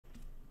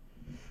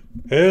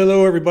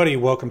Hello, everybody.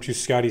 Welcome to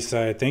Scotty's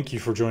Side. Thank you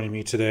for joining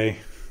me today.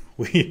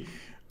 We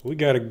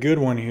got a good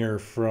one here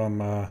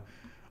from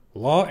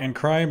Law and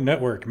Crime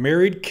Network.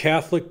 Married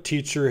Catholic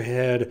teacher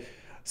had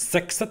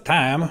sex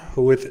time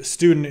with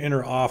student in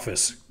her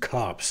office.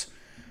 Cops.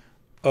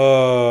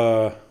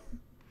 Yeah,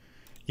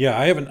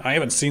 I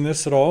haven't seen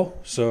this at all,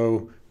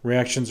 so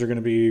reactions are going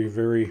to be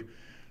very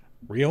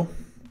real.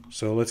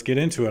 So let's get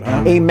into it,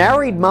 huh? A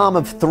married mom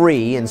of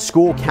three and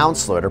school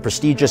counselor at a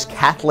prestigious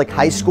Catholic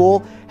high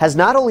school has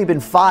not only been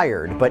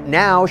fired, but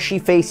now she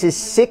faces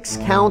 6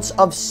 counts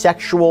of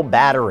sexual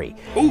battery.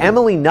 Ooh.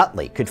 Emily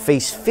Nutley could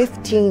face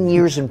 15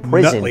 years in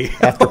prison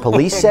after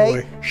police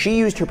say she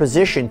used her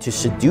position to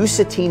seduce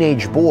a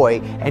teenage boy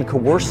and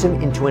coerce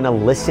him into an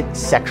illicit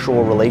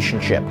sexual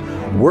relationship.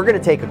 We're going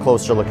to take a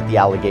closer look at the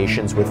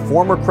allegations with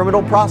former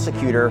criminal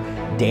prosecutor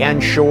Dan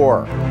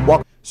Shore.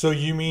 So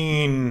you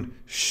mean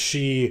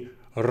she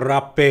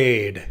raped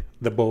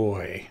the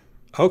boy?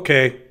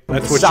 Okay,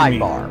 that's what you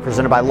mean. Sidebar,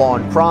 presented by Law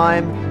and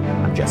Crime.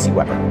 I'm Jesse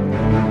Weber.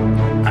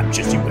 I'm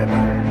Jesse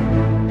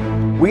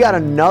Weber. We got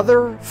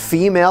another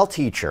female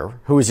teacher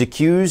who is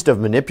accused of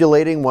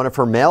manipulating one of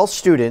her male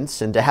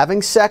students into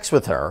having sex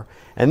with her.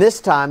 And this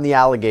time the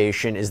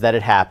allegation is that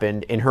it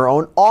happened in her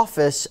own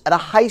office at a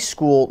high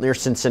school near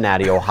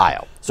Cincinnati,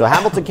 Ohio. So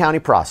Hamilton County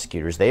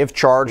prosecutors, they have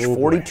charged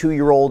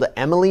 42-year-old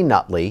Emily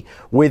Nutley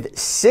with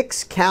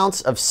 6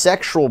 counts of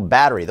sexual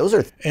battery. Those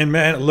are... And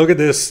man, look at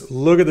this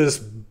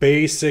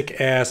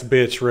basic ass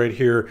bitch right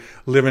here,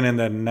 living in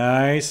that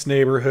nice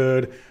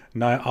neighborhood,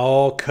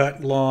 all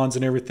cut lawns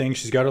and everything.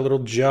 She's got her little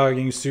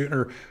jogging suit and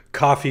her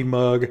coffee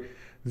mug.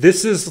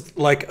 This is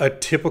like a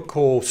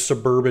typical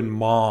suburban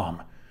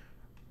mom.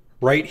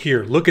 Right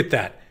here, look at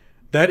that.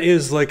 That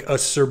is like a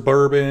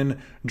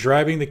suburban,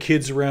 driving the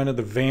kids around in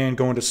the van,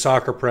 going to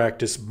soccer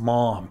practice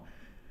mom.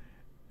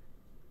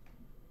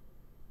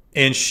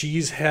 And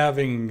she's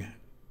having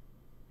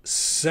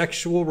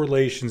sexual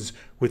relations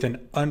with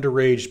an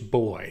underage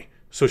boy.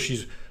 So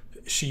she's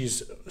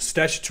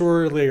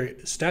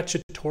statutorily,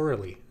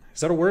 is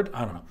that a word?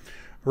 I don't know.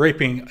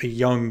 Raping a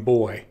young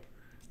boy.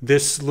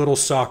 This little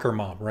soccer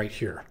mom right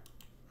here.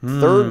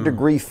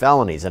 Third-degree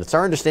felonies. And it's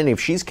our understanding if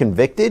she's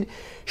convicted,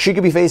 she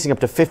could be facing up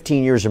to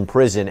 15 years in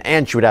prison,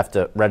 and she would have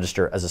to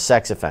register as a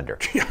sex offender.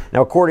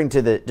 Now, according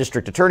to the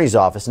district attorney's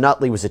office,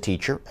 Nutley was a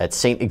teacher at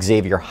St.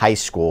 Xavier High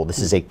School. This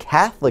is a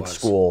Catholic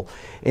school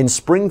in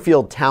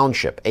Springfield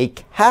Township, a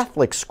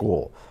Catholic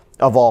school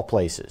of all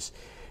places.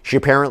 She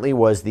apparently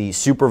was the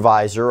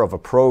supervisor of a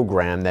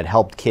program that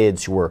helped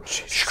kids who were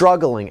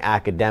struggling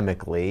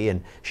academically,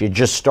 and she had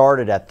just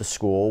started at the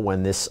school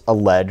when this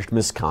alleged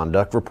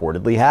misconduct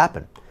reportedly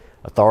happened.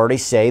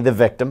 Authorities say the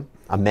victim,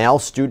 a male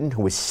student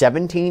who was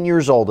 17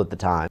 years old at the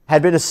time,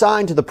 had been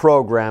assigned to the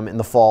program in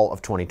the fall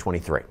of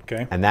 2023.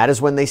 Okay. And that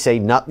is when they say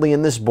Nutley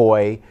and this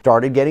boy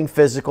started getting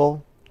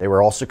physical. They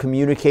were also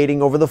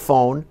communicating over the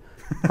phone.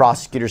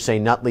 Prosecutors say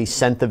Nutley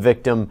sent the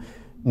victim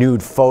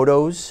nude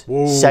photos,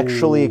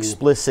 sexually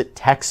explicit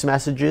text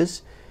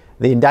messages.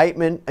 The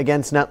indictment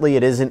against Nutley,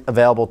 it isn't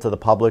available to the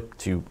public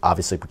to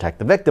obviously protect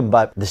the victim,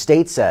 but the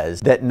state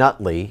says that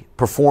Nutley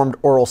performed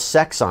oral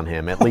sex on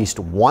him at least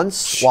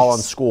once while on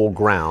school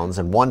grounds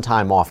and one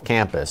time off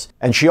campus.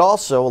 And she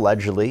also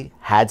allegedly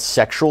had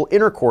sexual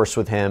intercourse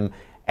with him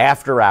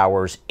after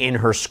hours in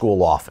her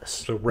school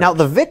office. Now,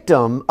 the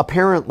victim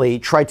apparently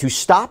tried to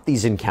stop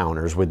these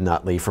encounters with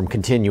Nutley from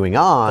continuing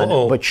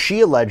on, but she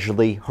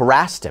allegedly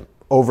harassed him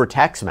over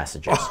text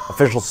messages.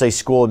 Officials say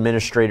school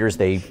administrators,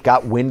 they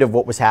got wind of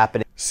what was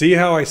happening. See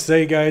how I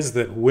say, guys,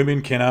 that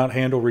women cannot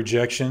handle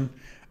rejection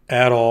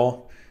at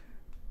all?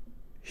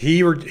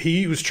 He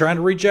was trying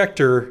to reject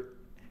her,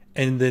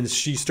 and then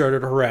she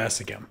started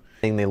harassing him.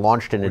 They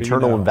launched an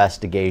internal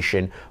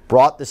investigation,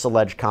 brought this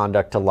alleged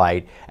conduct to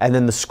light, and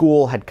then the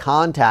school had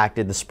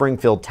contacted the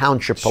Springfield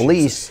Township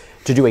Police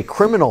to do a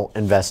criminal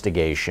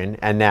investigation,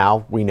 and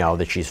now we know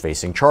that she's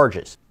facing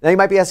charges. Now you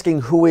might be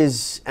asking, who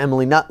is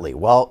Emily Nutley?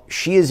 Well,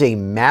 she is a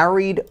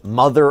married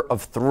mother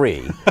of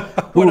 3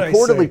 who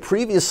reportedly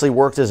previously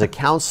worked as a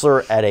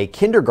counselor at a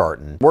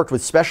kindergarten, worked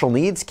with special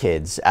needs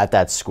kids at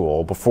that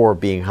school before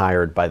being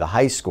hired by the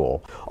high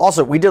school.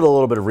 Also, we did a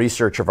little bit of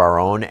research of our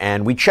own,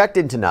 and we checked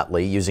into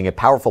Nutley using a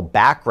powerful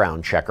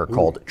background checker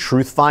called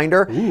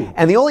Truthfinder.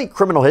 And the only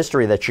criminal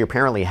history that she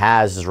apparently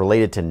has is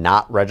related to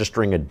not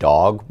registering a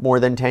dog more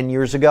than 10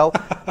 years ago.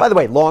 By the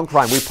way, Law and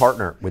Crime, we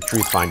partner with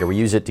Truthfinder. We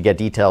use it to get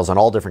details on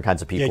all different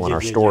kinds of people in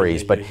our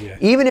stories. But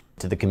even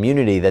to the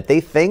community that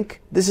they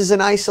think this is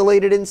an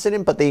isolated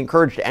incident, but they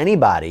encouraged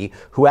anybody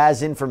who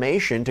has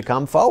information to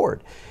come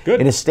forward.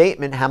 In a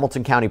statement,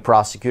 Hamilton County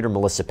Prosecutor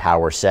Melissa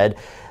Power said,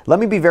 "Let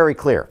me be very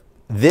clear.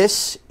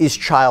 This is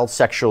child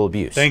sexual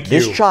abuse.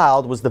 This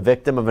child was the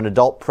victim of an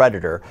adult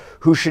predator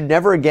who should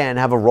never again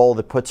have a role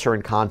that puts her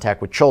in contact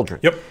with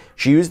children.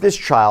 She used this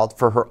child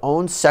for her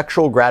own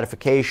sexual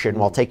gratification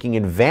while taking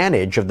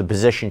advantage of the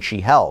position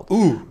she held.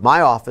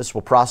 My office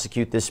will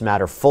prosecute this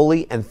matter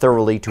fully and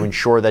thoroughly to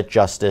ensure that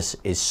justice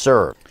is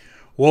served."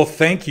 Well,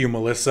 thank you,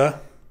 Melissa.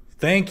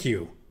 Thank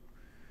you.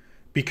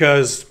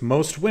 Because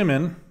most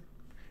women,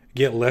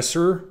 get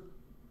lesser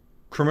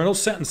criminal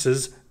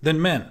sentences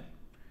than men.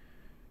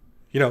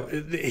 You know,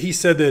 he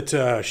said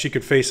that she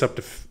could face up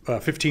to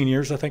 15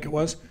 years, I think it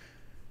was.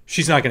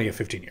 She's not going to get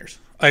 15 years.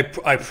 I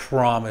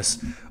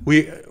promise.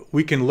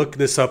 We can look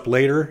this up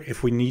later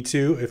if we need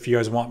to, if you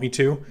guys want me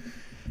to.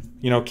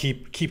 You know,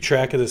 keep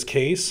track of this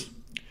case.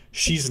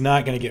 She's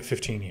not going to get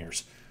 15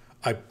 years.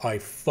 I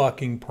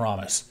fucking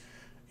promise.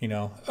 You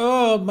know,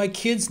 oh, my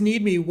kids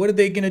need me. What are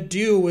they going to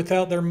do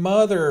without their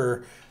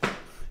mother?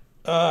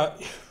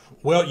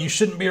 Well, you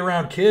shouldn't be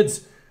around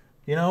kids.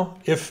 You know,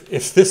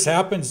 if this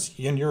happens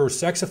and you're a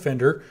sex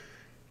offender,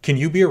 can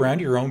you be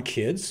around your own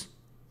kids?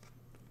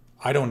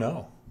 I don't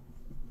know.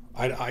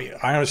 I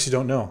honestly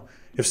don't know.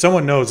 If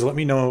someone knows, let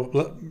me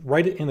know.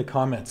 Write it in the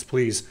comments,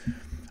 please.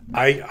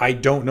 I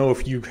don't know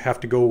if you have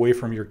to go away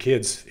from your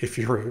kids if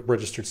you're a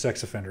registered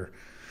sex offender.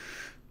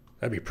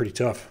 That'd be pretty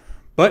tough.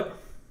 But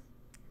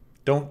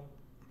don't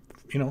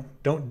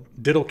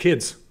diddle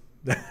kids.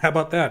 How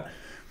about that?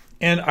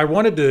 And I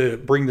wanted to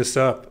bring this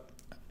up.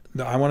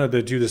 I wanted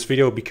to do this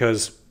video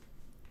because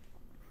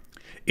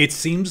it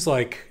seems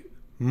like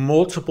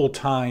multiple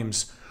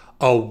times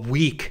a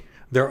week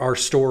there are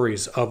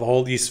stories of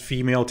all these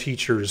female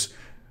teachers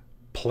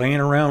playing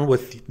around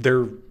with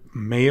their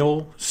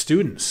male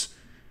students.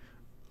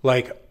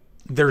 Like,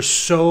 there's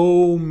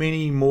so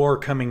many more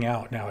coming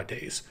out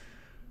nowadays.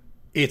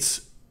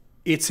 It's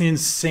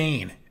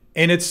insane.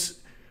 And it's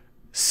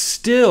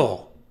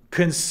still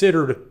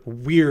considered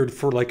weird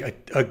for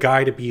like a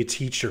guy to be a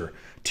teacher,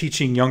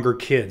 teaching younger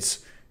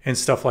kids and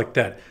stuff like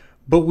that.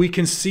 But we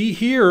can see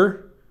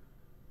here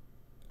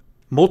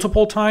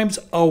multiple times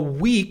a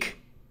week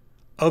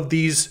of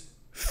these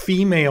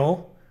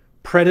female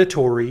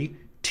predatory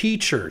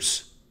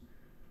teachers.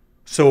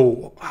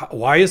 So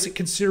why is it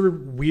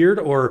considered weird?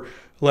 Or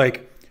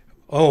like,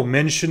 oh,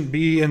 men shouldn't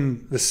be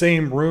in the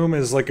same room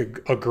as like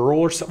a girl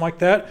or something like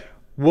that?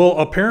 Well,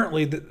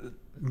 apparently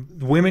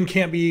women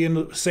can't be in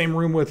the same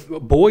room with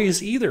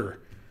boys either,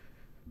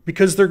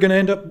 because they're going to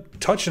end up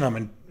touching them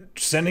and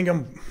sending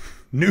them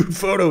nude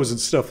photos and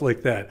stuff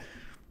like that.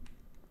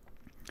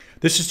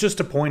 This is just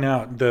to point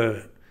out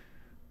the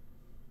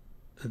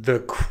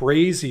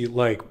crazy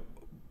like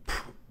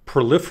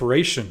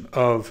proliferation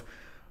of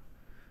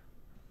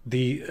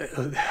the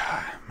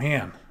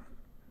man.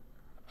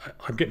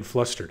 I'm getting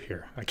flustered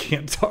here. I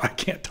can't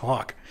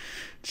talk.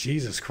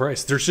 Jesus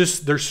Christ.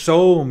 There's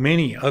so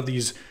many of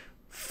these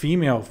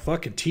female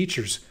fucking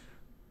teachers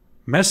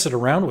messing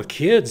around with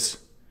kids.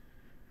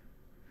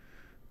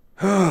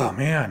 Oh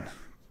man.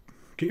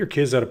 Get your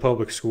kids out of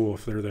public school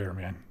if they're there,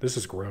 man. This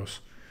is gross.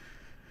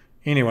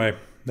 Anyway,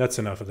 that's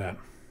enough of that.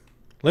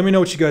 Let me know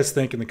what you guys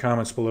think in the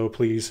comments below,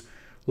 please.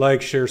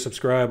 Like, share,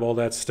 subscribe, all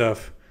that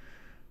stuff.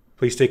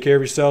 Please take care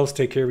of yourselves.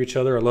 Take care of each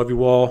other. I love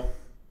you all.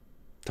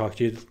 Talk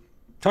to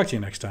you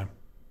next time.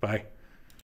 Bye.